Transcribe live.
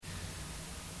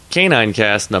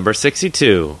K9Cast number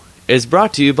 62 is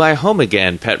brought to you by Home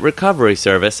Again Pet Recovery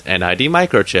Service and ID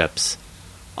Microchips.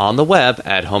 On the web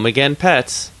at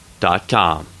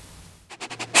homeagainpets.com.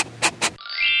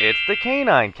 It's the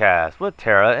K9Cast with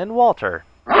Tara and Walter.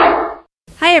 Hi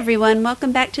everyone,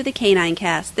 welcome back to the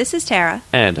K9Cast. This is Tara.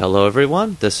 And hello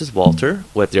everyone, this is Walter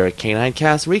with your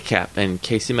K9Cast recap. In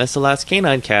case you missed the last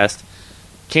K9Cast,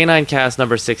 K9Cast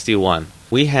number 61.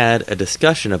 We had a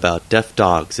discussion about deaf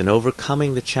dogs and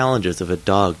overcoming the challenges of a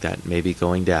dog that may be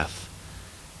going deaf.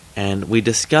 And we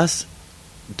discussed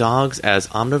dogs as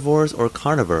omnivores or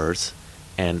carnivores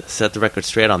and set the record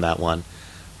straight on that one.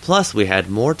 Plus, we had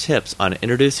more tips on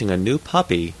introducing a new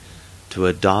puppy to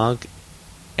a dog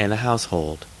in a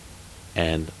household.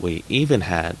 And we even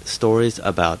had stories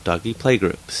about doggy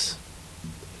playgroups.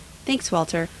 Thanks,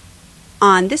 Walter.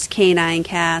 On this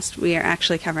K9Cast, we are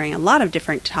actually covering a lot of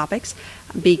different topics,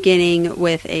 beginning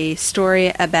with a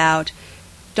story about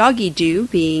doggy dew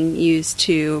being used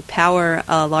to power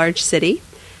a large city,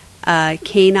 a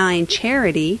canine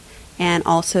charity, and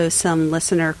also some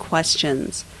listener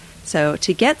questions. So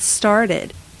to get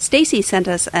started, Stacy sent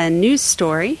us a news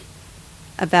story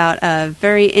about a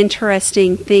very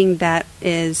interesting thing that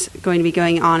is going to be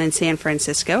going on in San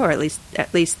Francisco, or at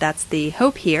least that's the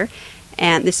hope here.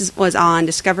 And this was on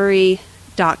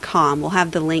discovery.com. We'll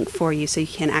have the link for you so you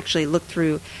can actually look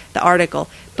through the article.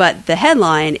 But the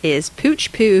headline is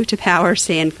Pooch Poo to Power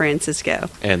San Francisco.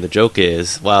 And the joke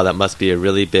is, wow, that must be a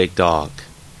really big dog.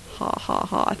 Ha ha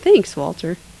ha. Thanks,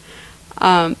 Walter.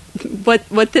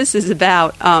 What this is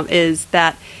about is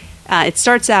that it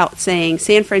starts out saying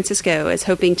San Francisco is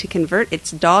hoping to convert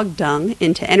its dog dung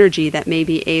into energy that may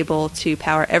be able to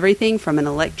power everything from an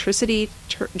electricity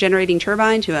generating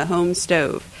turbine to a home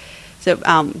stove. So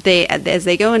as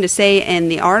they go into say in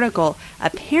the article,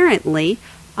 apparently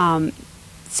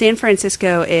San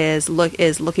Francisco is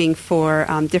looking for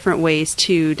different ways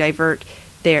to divert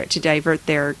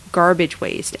their garbage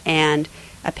waste and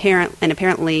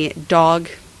apparently dog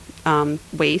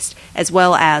waste, as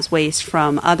well as waste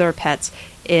from other pets,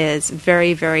 is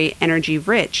very, very energy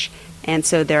rich, and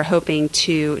so they're hoping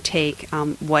to take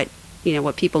what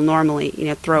people normally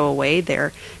throw away,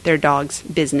 their dog's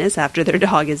business after their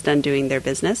dog is done doing their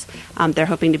business. They're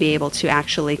hoping to be able to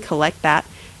actually collect that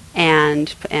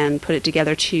and put it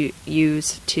together to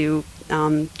use to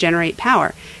generate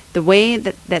power. The way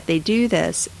that they do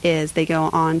this is they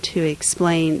go on to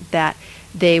explain that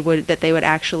they would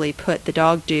actually put the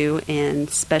dog dew in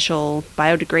special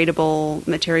biodegradable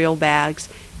material bags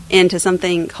into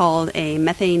something called a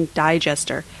methane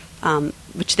digester,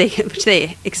 which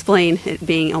they explain it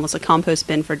being almost a compost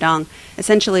bin for dung.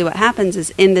 Essentially what happens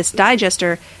is in this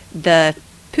digester, the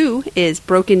poo is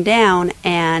broken down,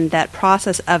 and that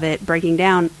process of it breaking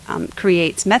down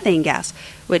creates methane gas,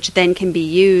 which then can be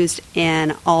used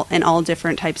in all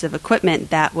different types of equipment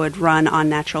that would run on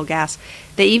natural gas.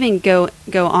 They even go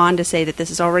on to say that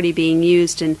this is already being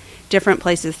used in different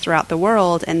places throughout the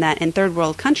world, and that in third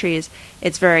world countries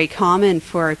it's very common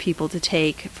for people to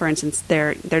take, for instance,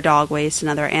 their dog waste and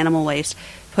other animal waste,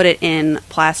 put it in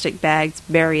plastic bags,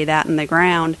 bury that in the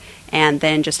ground, and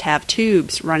then just have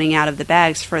tubes running out of the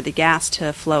bags for the gas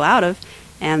to flow out of,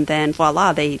 and then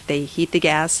voila, they heat the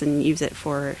gas and use it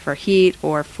for heat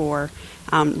or for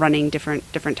running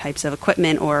different types of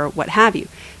equipment or what have you.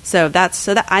 So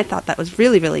that I thought that was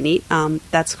really, really neat.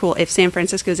 That's cool. If San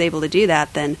Francisco is able to do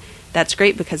that, then that's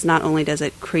great, because not only does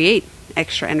it create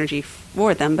extra energy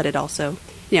for them, but it also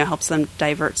helps them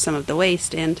divert some of the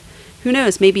waste. And who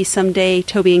knows, maybe someday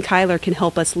Toby and Kyler can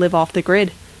help us live off the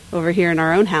grid over here in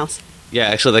our own house. Yeah,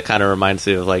 actually that kind of reminds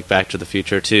me of like Back to the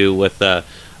Future too, with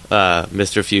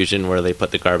Mr. Fusion, where they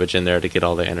put the garbage in there to get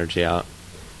all the energy out.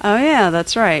 Oh yeah,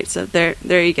 that's right. So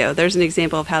there you go. There's an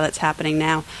example of how that's happening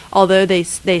now. Although they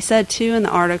said too in the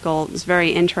article, it's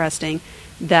very interesting,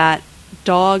 that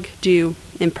dog dew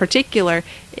in particular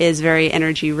is very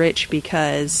energy rich,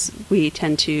 because we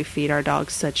tend to feed our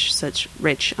dogs such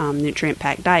rich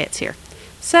nutrient-packed diets here.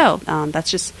 So that's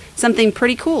just something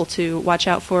pretty cool to watch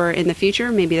out for in the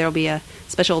future. Maybe there'll be a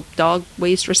special dog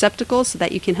waste receptacle so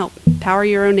that you can help power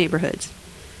your own neighborhoods.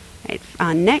 Right.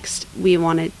 Next, we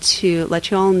wanted to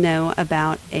let you all know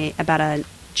about a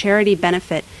charity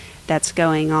benefit that's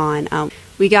going on.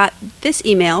 We got this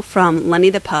email from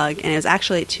Lenny the Pug, and it was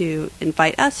actually to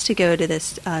invite us to go to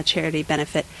this charity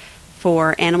benefit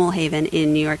for Animal Haven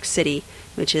in New York City,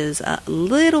 which is a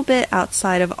little bit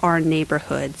outside of our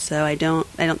neighborhood. So I don't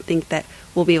think that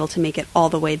we'll be able to make it all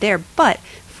the way there. But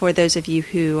for those of you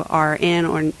who are in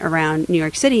or around New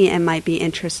York City and might be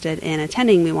interested in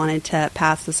attending, we wanted to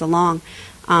pass this along.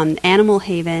 Animal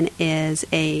Haven is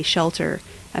a shelter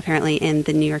apparently in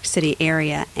the New York City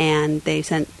area, and they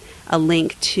sent a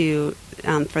link to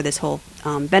for this whole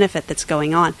benefit that's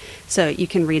going on, so you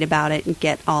can read about it and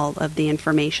get all of the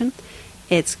information.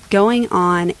 It's going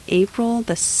on April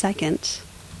the 2nd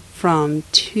from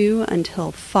 2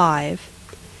 until 5,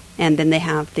 and then they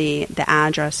have the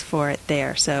address for it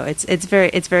there. So it's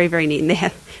very, very neat. And they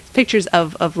have pictures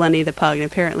of Lenny the pug, and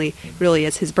apparently really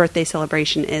is his birthday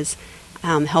celebration is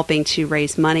helping to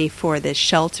raise money for this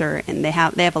shelter, and they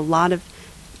have a lot of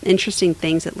interesting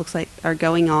things that looks like are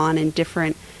going on in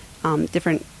different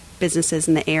businesses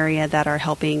in the area that are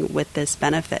helping with this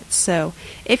benefit. So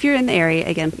if you're in the area,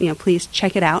 again, please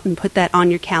check it out and put that on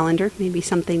your calendar. Maybe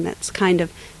something that's kind of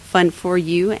fun for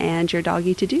you and your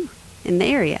doggy to do in the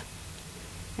area.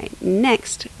 All right,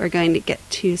 next, we're going to get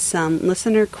to some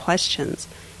listener questions.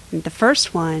 And the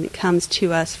first one comes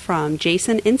to us from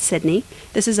Jason in Sydney.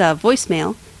 This is a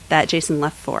voicemail that Jason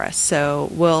left for us. So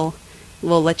we'll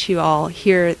let you all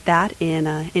hear that in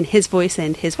his voice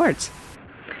and his words.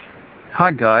 Hi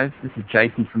guys, this is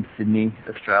Jason from Sydney,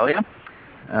 Australia.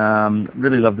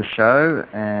 Really love the show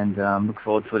and look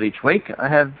forward to it each week. I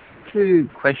have two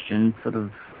questions,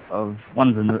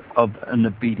 one's of an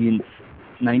obedience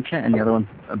nature and the other one's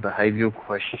a behavioural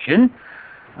question.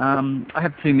 I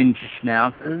have two miniature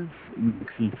schnauzers,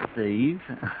 Max and Steve.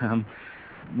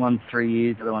 One's 3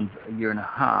 years, the other one's a year and a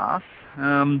half.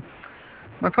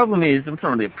 My problem is, it's not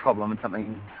really a problem, it's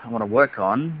something I want to work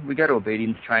on. We go to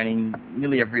obedience training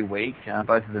nearly every week.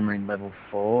 Both of them are in level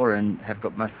 4 and have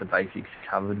got most of the basics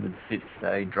covered with sit,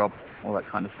 stay, drop, all that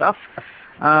kind of stuff.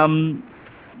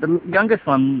 The youngest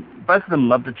one, both of them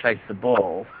love to chase the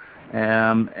ball,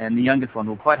 and the youngest one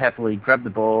will quite happily grab the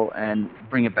ball and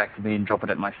bring it back to me and drop it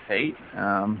at my feet.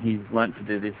 He's learnt to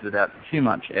do this without too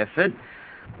much effort,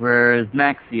 whereas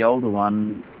Max, the older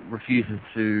one, refuses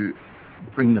to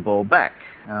bring the ball back.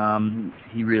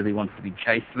 He really wants to be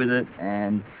chased with it,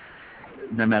 and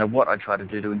no matter what I try to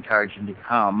do to encourage him to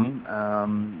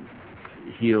come,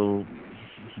 he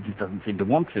just doesn't seem to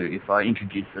want to. If I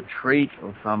introduce a treat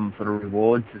or some sort of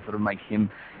reward to sort of make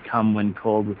him come when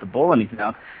called with the ball in his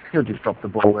mouth, he'll just drop the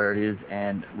ball where it is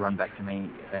and run back to me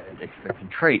and expect a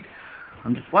treat.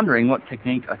 I'm just wondering what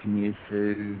technique I can use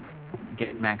to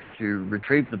get Max to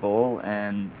retrieve the ball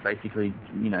and basically,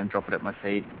 drop it at my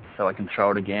feet so I can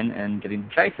throw it again and get him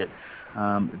to chase it.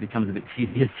 It becomes a bit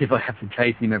tedious if I have to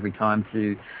chase him every time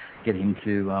to get him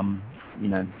to,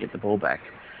 get the ball back.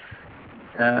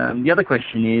 The other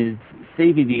question is,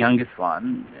 Stevie, the youngest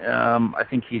one, I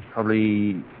think he's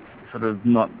probably sort of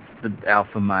not the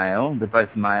alpha male. They're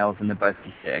both males and they're both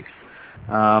bisex.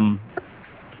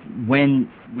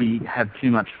 When we have too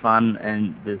much fun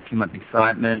and there's too much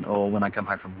excitement, or when I come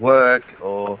home from work,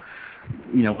 or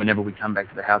whenever we come back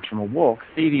to the house from a walk,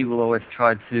 Stevie will always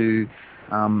try to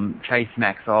chase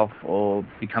Max off or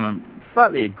become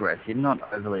slightly aggressive, not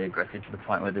overly aggressive to the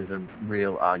point where there's a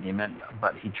real argument,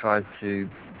 but he tries to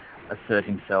assert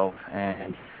himself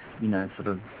and sort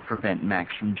of prevent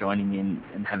Max from joining in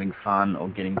and having fun or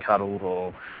getting cuddled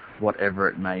or whatever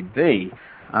it may be.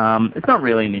 It's not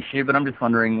really an issue, but I'm just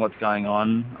wondering what's going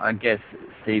on. I guess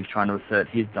Steve's trying to assert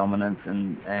his dominance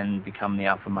and become the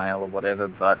alpha male or whatever,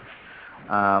 but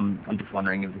I'm just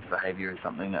wondering if this behaviour is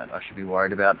something that I should be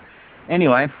worried about.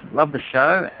 Anyway, love the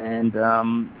show and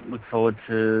look forward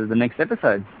to the next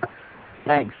episode.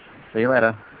 Thanks. See you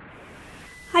later.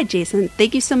 Hi, Jason.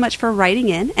 Thank you so much for writing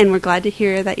in, and we're glad to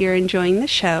hear that you're enjoying the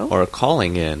show. Or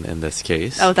calling in this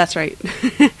case. Oh, that's right.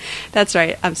 That's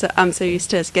right. I'm so used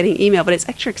to us getting email, but it's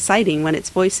extra exciting when it's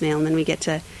voicemail, and then we get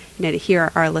to to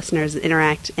hear our listeners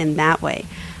interact in that way.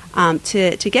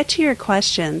 To get to your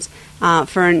questions,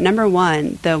 for number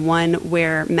one, the one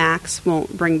where Max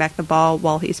won't bring back the ball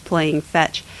while he's playing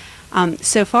fetch.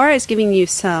 So far as giving you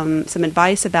some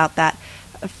advice about that,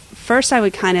 first I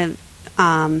would kind of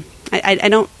I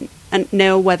don't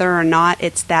know whether or not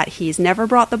it's that he's never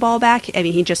brought the ball back. I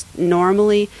mean, he just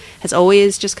normally has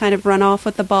always just kind of run off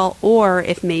with the ball, or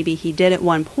if maybe he did at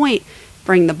one point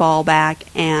bring the ball back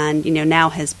and, now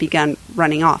has begun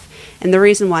running off. And the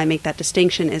reason why I make that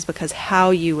distinction is because how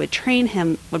you would train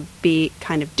him would be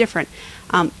kind of different.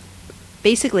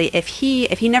 Basically, if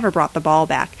he never brought the ball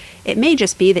back, it may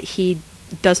just be that he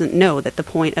doesn't know that the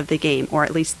point of the game, or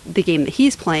at least the game that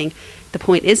he's playing, the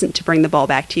point isn't to bring the ball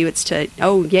back to you. It's to,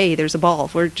 oh, yay, there's a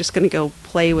ball. We're just going to go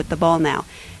play with the ball now.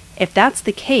 If that's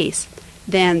the case,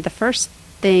 then the first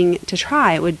thing to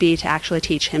try would be to actually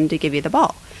teach him to give you the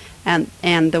ball.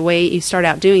 And the way you start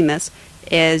out doing this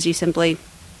is you simply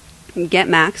get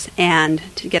Max and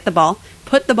to get the ball,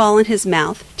 put the ball in his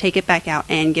mouth, take it back out,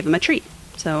 and give him a treat.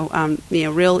 So,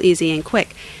 real easy and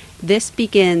quick. this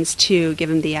begins to give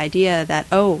him the idea that,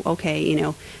 oh, okay,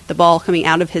 the ball coming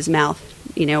out of his mouth,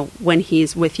 when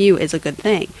he's with you is a good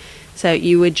thing. So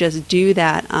you would just do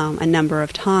that a number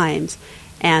of times.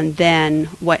 And then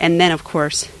of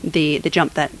course, the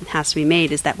jump that has to be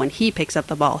made is that when he picks up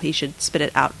the ball, he should spit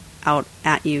it out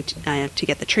at you to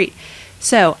get the treat.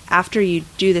 So after you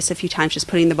do this a few times, just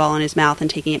putting the ball in his mouth and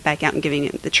taking it back out and giving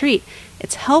him the treat,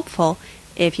 it's helpful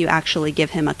if you actually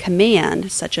give him a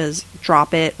command, such as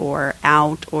drop it or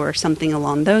out or something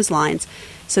along those lines,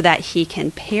 so that he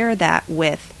can pair that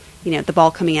with, the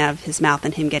ball coming out of his mouth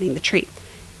and him getting the treat.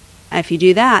 If you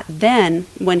do that, then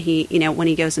when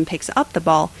he goes and picks up the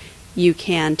ball, you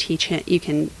can teach him, you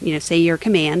can, say your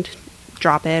command,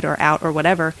 drop it or out or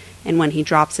whatever, and when he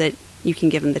drops it, you can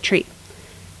give him the treat.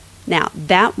 Now,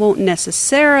 that won't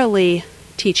necessarily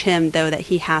teach him, though, that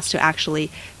he has to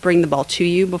actually bring the ball to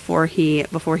you before he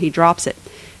drops it.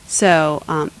 So,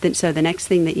 so the next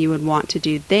thing that you would want to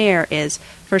do there is,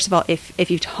 first of all,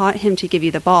 if you taught him to give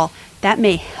you the ball, that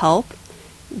may help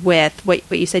with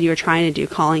what you said you were trying to do,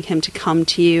 calling him to come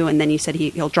to you, and then you said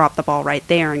he'll drop the ball right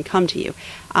there and come to you.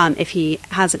 If he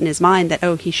has it in his mind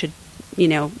that, he should,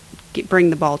 bring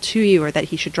the ball to you, or that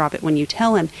he should drop it when you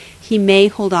tell him, he may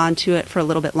hold on to it for a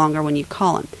little bit longer when you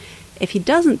call him. If he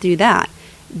doesn't do that,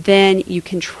 then you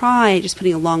can try just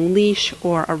putting a long leash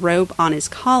or a rope on his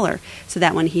collar, so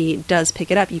that when he does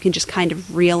pick it up, you can just kind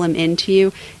of reel him into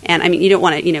you. And I mean, you don't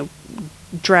want to,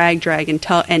 drag and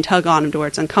tug on him to where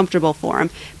it's uncomfortable for him,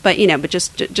 but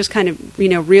just kind of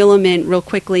reel him in real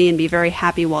quickly and be very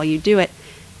happy while you do it.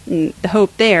 And the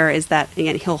hope there is that,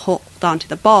 again, he'll hold on to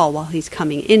the ball while he's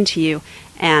coming into you,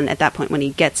 and at that point when he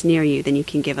gets near you, then you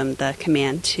can give him the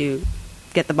command to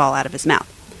get the ball out of his mouth.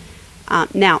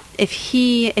 Now, if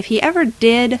he ever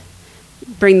did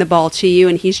bring the ball to you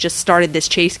and he's just started this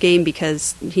chase game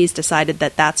because he's decided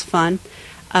that that's fun,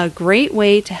 a great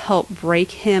way to help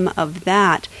break him of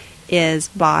that is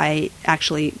by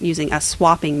actually using a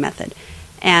swapping method.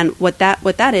 And what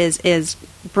that is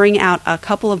bring out a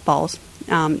couple of balls.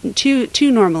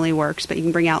 Two normally works, but you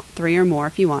can bring out 3 or more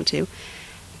if you want to.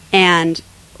 And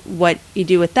what you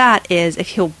do with that is,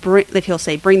 if he'll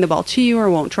say bring the ball to you or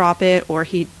won't drop it, or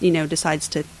he decides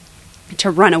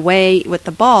to run away with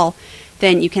the ball,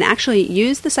 then you can actually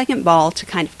use the second ball to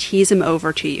kind of tease him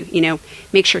over to you.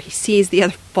 Make sure he sees the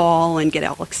other ball and get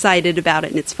all excited about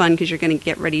it, and it's fun because you're going to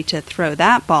get ready to throw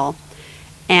that ball.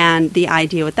 And the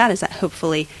idea with that is that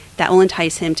hopefully that will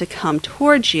entice him to come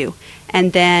towards you.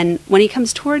 And then when he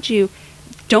comes towards you,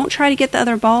 don't try to get the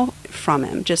other ball from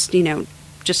him. Just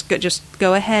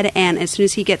go ahead, and as soon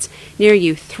as he gets near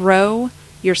you, throw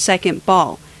your second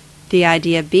ball. The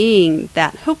idea being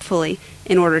that hopefully,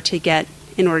 in order to get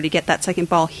that second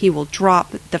ball, he will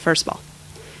drop the first ball.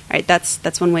 All right,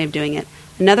 that's one way of doing it.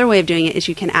 Another way of doing it is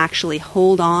you can actually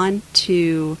hold on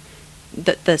to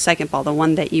the second ball, the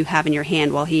one that you have in your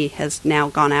hand, while he has now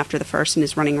gone after the first and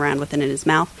is running around with it in his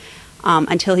mouth,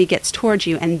 until he gets towards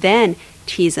you, and then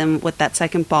tease him with that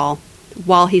second ball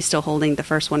while he's still holding the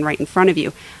first one right in front of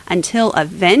you, until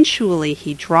eventually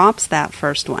he drops that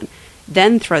first one.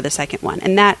 Then throw the second one,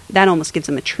 and that almost gives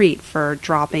him a treat for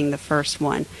dropping the first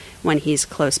one when he's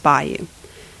close by you.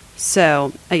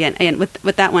 So again,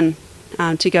 with that one,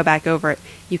 to go back over it,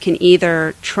 you can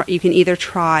either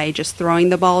try just throwing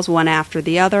the balls one after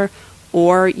the other,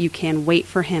 or you can wait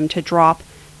for him to drop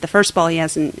the first ball he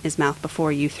has in his mouth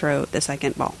before you throw the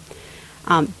second ball.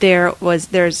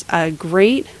 There's a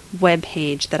great web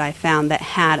page that I found that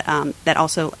had that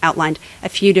also outlined a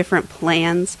few different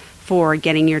plans for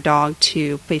getting your dog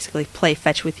to basically play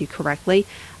fetch with you correctly.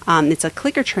 It's a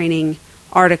clicker training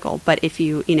article, but if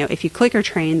you clicker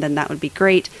train, then that would be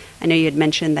great. I know you had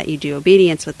mentioned that you do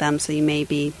obedience with them, so you may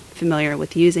be familiar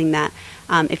with using that.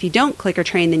 If you don't clicker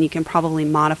train, then you can probably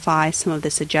modify some of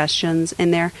the suggestions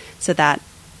in there so that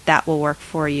will work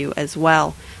for you as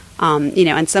well.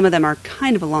 And some of them are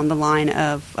kind of along the line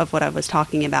of what I was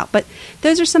talking about. But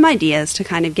those are some ideas to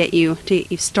kind of get you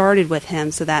started with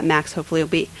him, so that Max hopefully will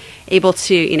be able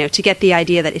to get the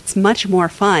idea that it's much more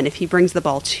fun if he brings the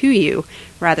ball to you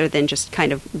rather than just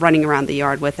kind of running around the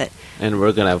yard with it. And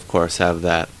we're going to, of course, have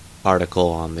that article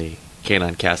on the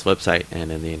K9Cast website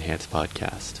and in the Enhanced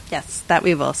podcast. Yes, that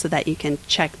we will, so that you can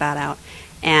check that out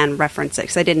and reference it,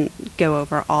 because I didn't go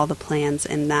over all the plans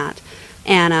in that.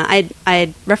 And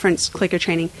I referenced clicker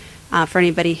training for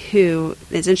anybody who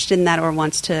is interested in that or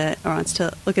wants to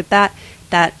look at that.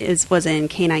 That was in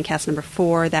K9Cast number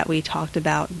 4 that we talked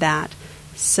about that.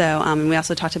 So we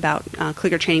also talked about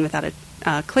clicker training without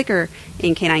a clicker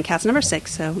in K9Cast number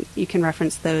 6. So you can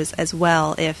reference those as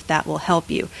well if that will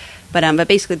help you. But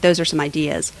basically, those are some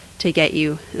ideas to get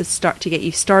you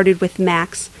started with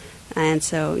Max. And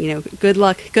so, good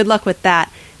luck with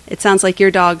that. It sounds like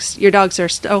your dogs are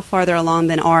still farther along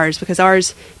than ours, because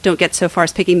ours don't get so far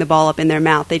as picking the ball up in their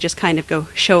mouth. They just kind of go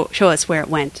show us where it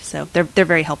went. So they're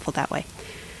very helpful that way.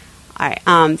 All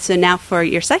right. So now for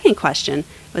your second question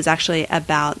was actually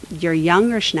about your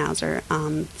younger Schnauzer,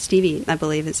 Stevie, I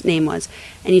believe his name was.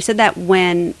 And you said that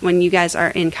when you guys are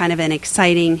in kind of an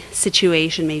exciting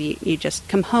situation, maybe you just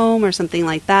come home or something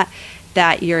like that,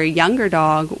 that your younger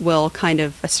dog will kind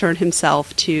of assert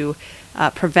himself to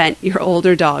prevent your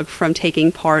older dog from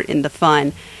taking part in the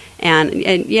fun. And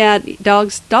yeah,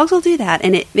 dogs will do that.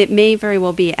 And it may very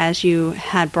well be, as you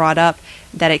had brought up,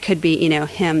 that it could be,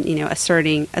 him,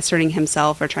 asserting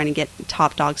himself or trying to get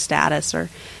top dog status or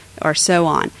so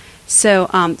on. So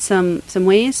some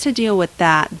ways to deal with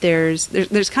that. There's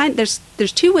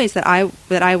two ways that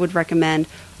I would recommend,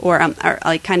 or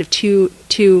like kind of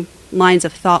two lines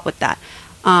of thought with that.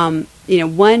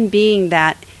 One being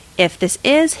that if this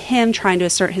is him trying to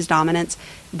assert his dominance,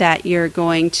 that you're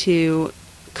going to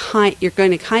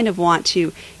kind of want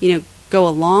to go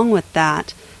along with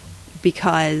that,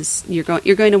 because you're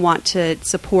going to want to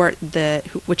support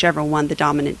whichever one the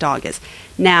dominant dog is.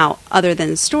 Now, other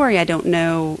than the story, I don't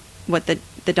know what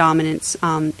the dominance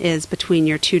is between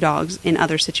your two dogs in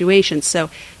other situations.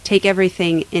 So take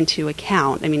everything into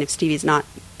account. I mean, if Stevie's not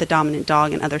the dominant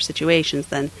dog in other situations,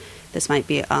 then this might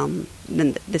be a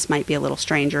little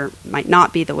strange, or might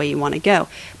not be the way you want to go.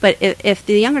 But if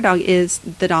the younger dog is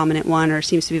the dominant one, or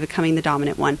seems to be becoming the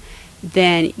dominant one,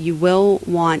 then you will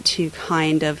want to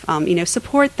kind of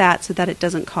support that, so that it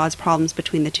doesn't cause problems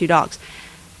between the two dogs.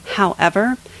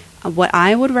 However, what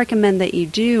I would recommend that you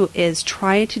do is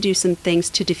try to do some things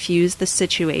to diffuse the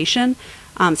situation.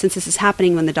 Since this is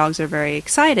happening when the dogs are very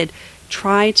excited,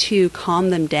 try to calm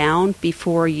them down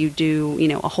before you do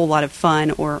a whole lot of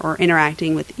fun or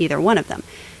interacting with either one of them.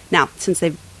 Now, since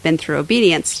they've been through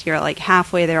obedience, you're like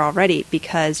halfway there already,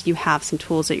 because you have some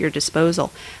tools at your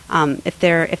disposal. If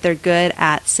they're good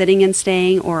at sitting and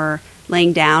staying, or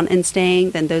laying down and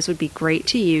staying, then those would be great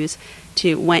to use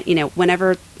to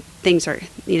whenever things are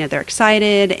they're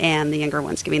excited and the younger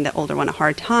one's giving the older one a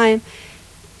hard time.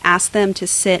 Ask them to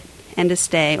sit and to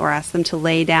stay, or ask them to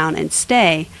lay down and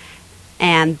stay,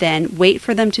 and then wait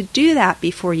for them to do that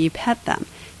before you pet them.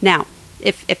 Now,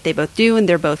 if they both do and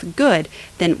they're both good,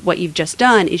 then what you've just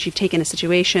done is you've taken a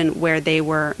situation where they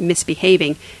were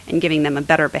misbehaving and giving them a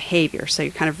better behavior. So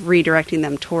you're kind of redirecting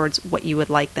them towards what you would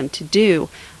like them to do.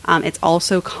 It's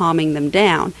also calming them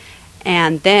down.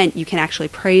 And then you can actually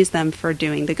praise them for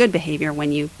doing the good behavior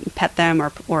when you pet them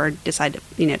or decide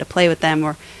to play with them,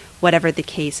 or whatever the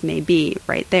case may be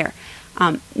right there.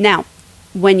 Now,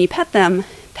 when you pet them,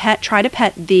 try to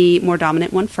pet the more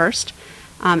dominant one first.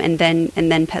 And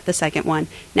then pet the second one.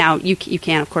 Now you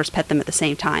can of course pet them at the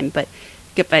same time, but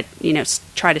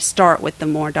try to start with the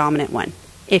more dominant one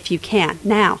if you can.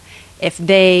 Now, if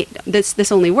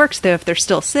this only works though if they're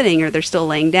still sitting, or they're still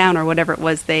laying down, or whatever it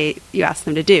was you asked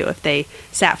them to do. If they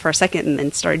sat for a second and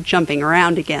then started jumping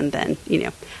around again, then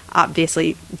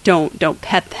obviously don't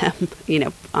pet them.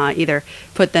 Either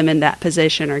put them in that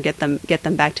position or get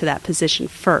them back to that position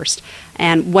first.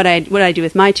 And what I do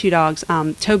with my two dogs,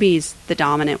 Toby's the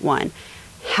dominant one.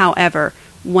 However,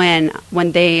 when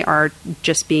they are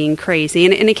just being crazy,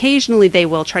 and occasionally they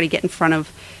will try to get in front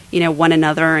of one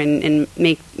another and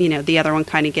make the other one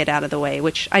kind of get out of the way,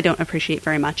 which I don't appreciate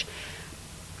very much.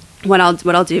 What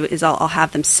I'll do is I'll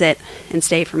have them sit and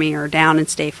stay for me, or down and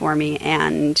stay for me,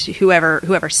 and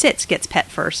whoever sits gets pet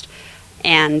first.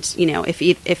 And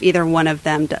if either one of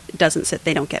them doesn't sit,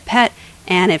 they don't get pet.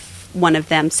 And if one of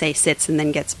them sits and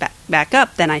then gets back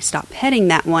up, then I stop petting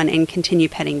that one and continue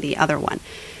petting the other one.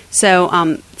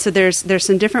 So there's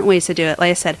some different ways to do it.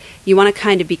 Like I said, you want to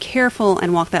kind of be careful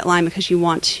and walk that line, because you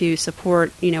want to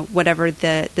support whatever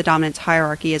the dominance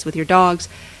hierarchy is with your dogs.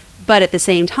 But at the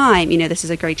same time, this is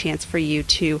a great chance for you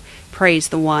to praise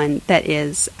the one that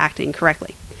is acting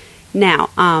correctly. Now,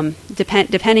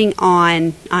 depending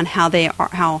on how they are,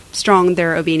 how strong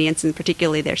their obedience and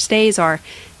particularly their stays are,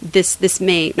 this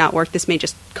may not work. This may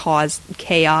just cause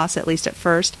chaos, at least at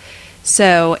first.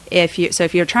 So if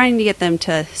you're trying to get them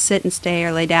to sit and stay,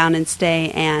 or lay down and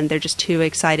stay, and they're just too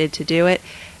excited to do it,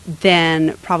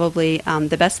 then probably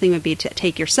the best thing would be to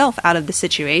take yourself out of the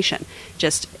situation.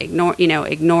 Just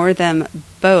ignore them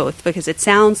both, because it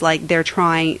sounds like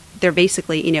they're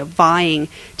basically vying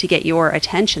to get your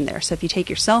attention there. So if you take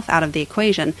yourself out of the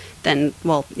equation, then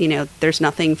there's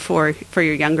nothing for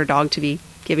your younger dog to be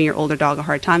giving your older dog a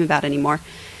hard time about anymore.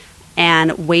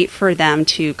 And wait for them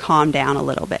to calm down a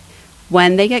little bit.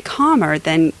 When they get calmer,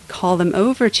 then call them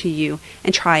over to you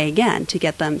and try again to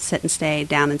get them sit and stay,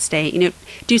 down and stay.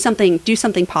 Do something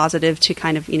positive to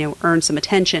kind of, earn some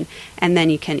attention, and then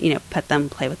you can, pet them,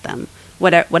 play with them,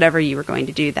 whatever you were going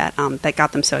to do that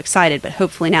got them so excited. But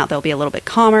hopefully now they'll be a little bit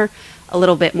calmer, a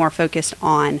little bit more focused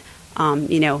on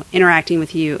interacting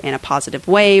with you in a positive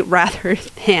way rather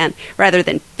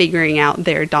than figuring out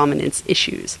their dominance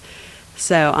issues.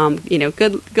 So,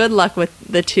 good luck with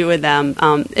the two of them.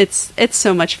 It's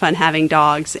so much fun having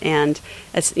dogs, and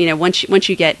as once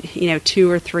you get two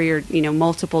or three or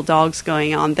multiple dogs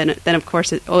going on, then of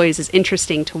course it always is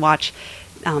interesting to watch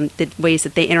the ways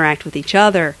that they interact with each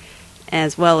other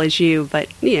as well as you. But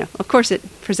of course it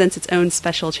presents its own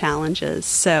special challenges.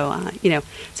 So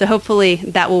so hopefully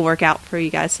that will work out for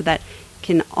you guys so that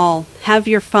can all have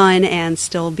your fun and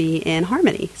still be in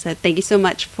harmony. So thank you so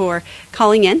much for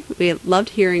calling in. We loved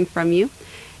hearing from you,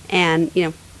 and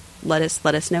let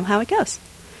us know how it goes.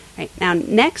 All right, now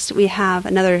next we have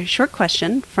another short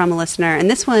question from a listener, and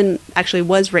this one actually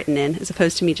was written in as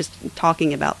opposed to me just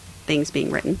talking about things being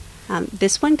written.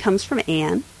 This one comes from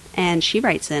Anne, and she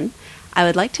writes in, I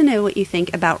would like to know what you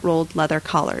think about rolled leather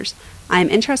collars. I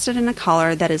am interested in a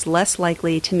collar that is less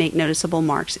likely to make noticeable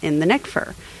marks in the neck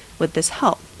fur. Would this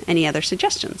help? Any other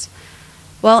suggestions?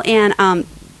 Well, Anne,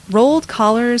 rolled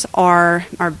collars are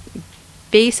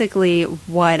basically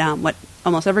what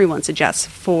almost everyone suggests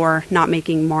for not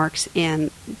making marks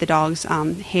in the dog's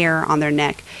hair on their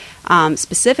neck.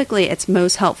 Specifically, it's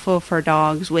most helpful for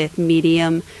dogs with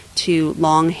medium to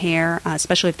long hair,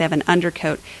 especially if they have an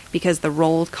undercoat, because the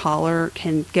rolled collar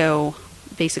can go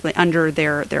basically under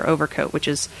their overcoat, which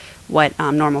is what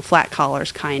normal flat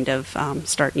collars kind of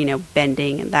start,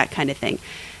 bending and that kind of thing.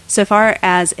 So far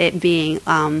as it being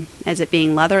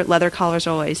leather collars are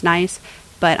always nice,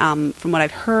 but from what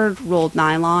I've heard, rolled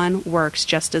nylon works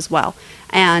just as well.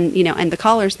 And and the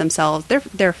collars themselves,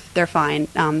 they're fine.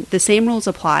 The same rules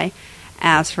apply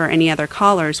as for any other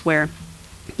collars, where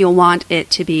you'll want it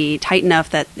to be tight enough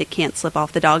that it can't slip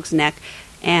off the dog's neck.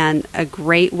 And a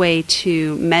great way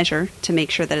to measure to make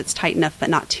sure that it's tight enough but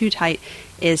not too tight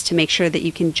is to make sure that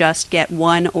you can just get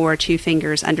 1 or 2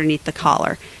 fingers underneath the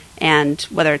collar. And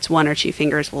whether it's 1 or 2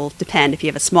 fingers will depend. If you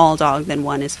have a small dog, then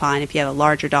 1 is fine. If you have a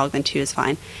larger dog, then 2 is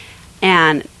fine.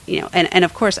 And and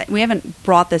of course we haven't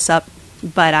brought this up,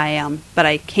 but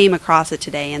I came across it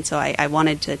today, and so I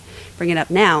wanted to bring it up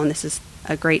now. And this is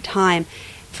a great time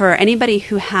for anybody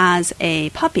who has a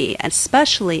puppy,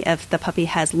 especially if the puppy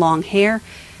has long hair,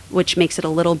 which makes it a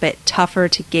little bit tougher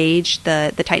to gauge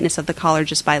the tightness of the collar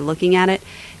just by looking at it.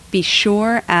 Be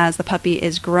sure, as the puppy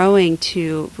is growing,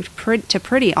 to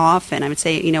pretty often, I would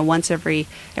say, once every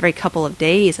couple of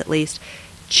days at least,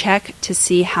 check to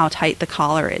see how tight the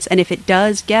collar is. And if it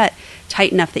does get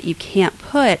tight enough that you can't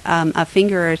put a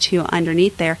finger or 2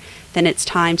 underneath there, then it's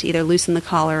time to either loosen the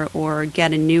collar or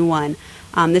get a new one.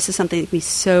 This is something that can be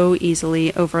so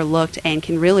easily overlooked and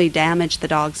can really damage the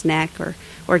dog's neck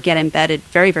or get embedded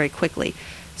very, very quickly.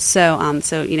 So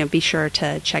be sure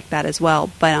to check that as well.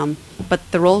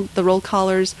 But the rolled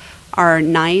collars are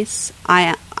nice.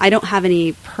 I don't have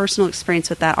any personal experience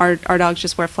with that. Our dogs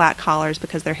just wear flat collars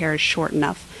because their hair is short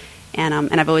enough, and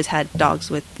I've always had dogs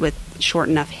with short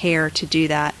enough hair to do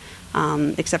that,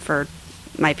 except for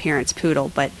my parents'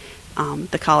 poodle, but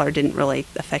the collar didn't really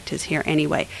affect his hair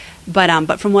anyway.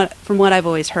 But from what I've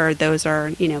always heard, those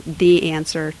are the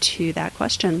answer to that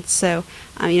question. So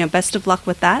best of luck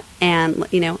with that, and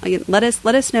let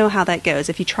us know how that goes.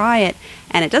 If you try it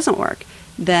and it doesn't work,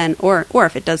 then or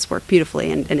if it does work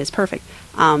beautifully and is perfect,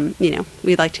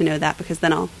 we'd like to know that, because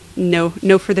then I'll know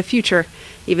for the future,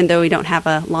 even though we don't have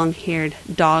a long-haired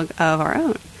dog of our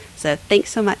own. So thanks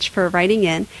so much for writing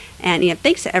in, and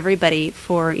thanks to everybody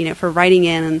for writing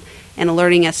in and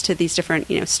alerting us to these different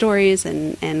stories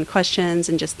and questions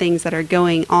and just things that are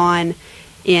going on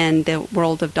in the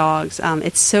world of dogs.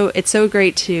 It's so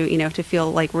great to to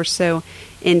feel like we're so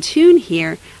in tune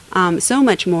here, so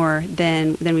much more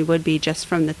than we would be just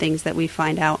from the things that we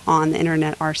find out on the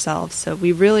internet ourselves. So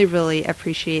we really, really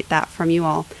appreciate that from you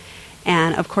all.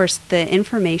 And of course, the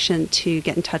information to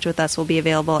get in touch with us will be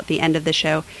available at the end of the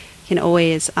show. You can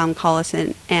always call us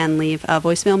in and leave a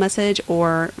voicemail message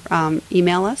or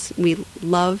email us. We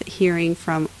love hearing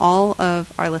from all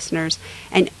of our listeners,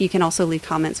 and you can also leave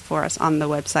comments for us on the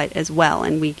website as well,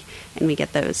 and we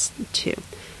get those too.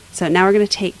 So now we're going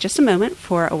to take just a moment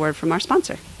for a word from our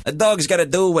sponsor. A dog's gotta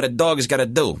do what a dog's gotta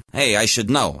do. Hey, I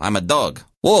should know. I'm a dog.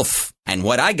 Woof. And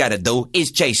what I gotta do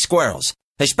is chase squirrels.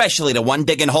 Especially the one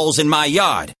digging holes in my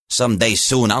yard. Someday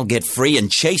soon I'll get free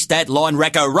and chase that lawn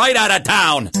wrecker right out of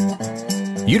town.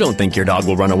 You don't think your dog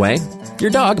will run away. Your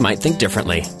dog might think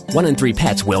differently. 1 in 3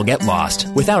 pets will get lost.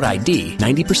 Without ID,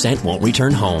 90% won't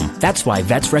return home. That's why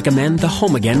vets recommend the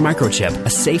Home Again microchip, a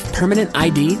safe, permanent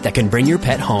ID that can bring your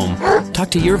pet home.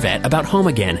 Talk to your vet about Home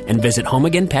Again and visit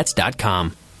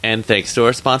homeagainpets.com. And thanks to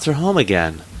our sponsor, Home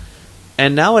Again.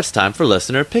 And now it's time for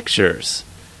listener pictures.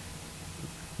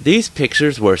 These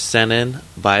pictures were sent in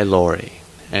by Lori,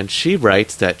 and she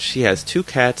writes that she has 2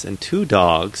 cats and 2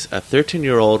 dogs, a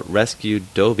 13-year-old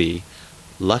rescued Dobie,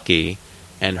 Lucky,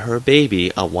 and her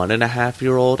baby, a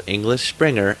 1.5-year-old English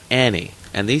Springer, Annie.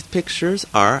 And these pictures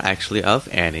are actually of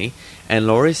Annie, and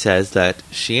Lori says that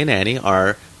she and Annie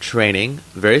are training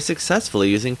very successfully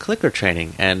using clicker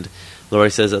training, and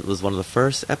Lori says it was one of the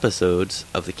first episodes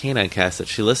of the K9Cast that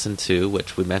she listened to,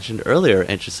 which we mentioned earlier,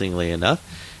 interestingly enough,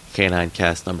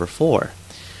 K9Cast number 4.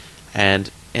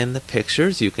 And in the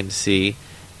pictures, you can see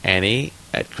Annie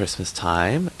at Christmas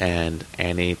time, and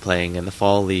Annie playing in the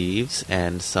fall leaves,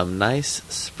 and some nice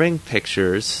spring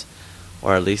pictures,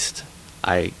 or at least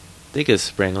I think it's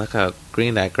spring, look how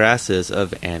green that grass is,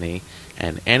 of Annie.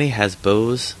 And Annie has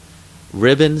bows,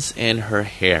 ribbons in her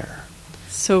hair.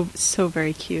 So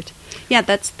very cute. Yeah,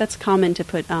 that's common to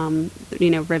put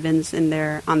ribbons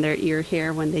in on their ear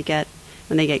hair when they get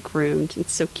groomed.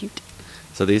 It's so cute.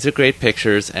 So these are great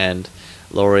pictures, and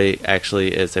Lori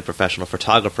actually is a professional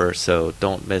photographer, so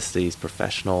don't miss these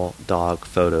professional dog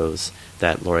photos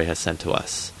that Lori has sent to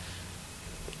us.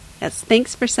 Yes,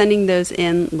 thanks for sending those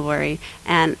in, Lori.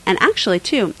 And actually,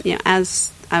 too,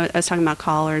 as I was talking about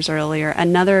callers earlier,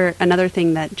 another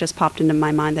thing that just popped into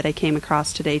my mind that I came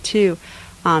across today, too,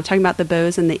 talking about the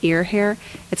bows and the ear hair,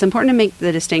 it's important to make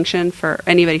the distinction for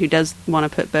anybody who does want to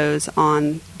put bows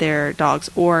on their dogs,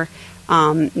 or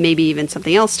maybe even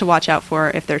something else to watch out for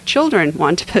if their children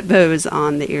want to put bows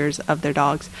on the ears of their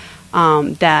dogs,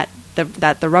 that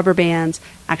the rubber bands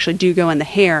actually do go in the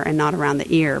hair and not around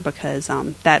the ear, because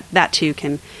that too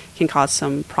can cause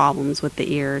some problems with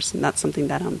the ears, and that's something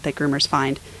that groomers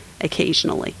find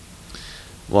occasionally.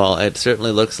 Well, it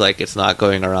certainly looks like it's not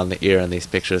going around the ear in these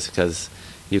pictures, because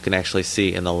you can actually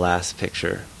see in the last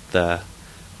picture the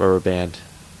rubber band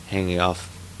hanging off,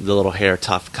 the little hair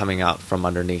tuft coming out from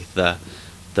underneath the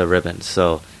ribbon.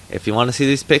 So if you want to see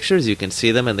these pictures, you can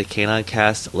see them in the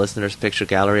K9Cast listeners picture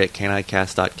gallery at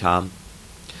K9Cast.com,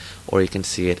 or you can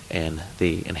see it in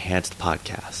the enhanced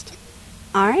podcast.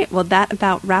 All right, well, that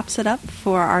about wraps it up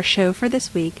for our show for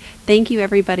this week. Thank you,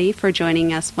 everybody, for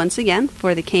joining us once again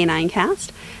for the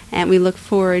K9Cast, and we look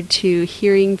forward to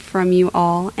hearing from you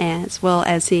all, as well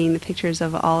as seeing the pictures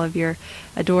of all of your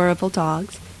adorable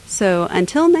dogs. So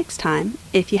until next time,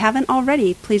 if you haven't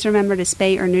already, please remember to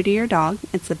spay or neuter your dog.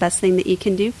 It's the best thing that you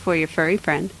can do for your furry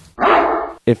friend.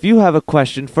 If you have a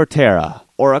question for Tara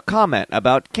or a comment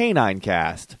about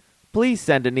K9Cast, please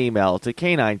send an email to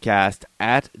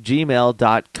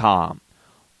K9Cast@gmail.com,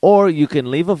 or you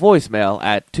can leave a voicemail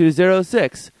at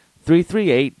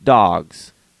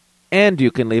 206-338-DOGS. And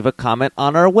you can leave a comment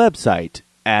on our website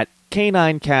at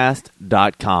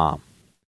K9Cast.com.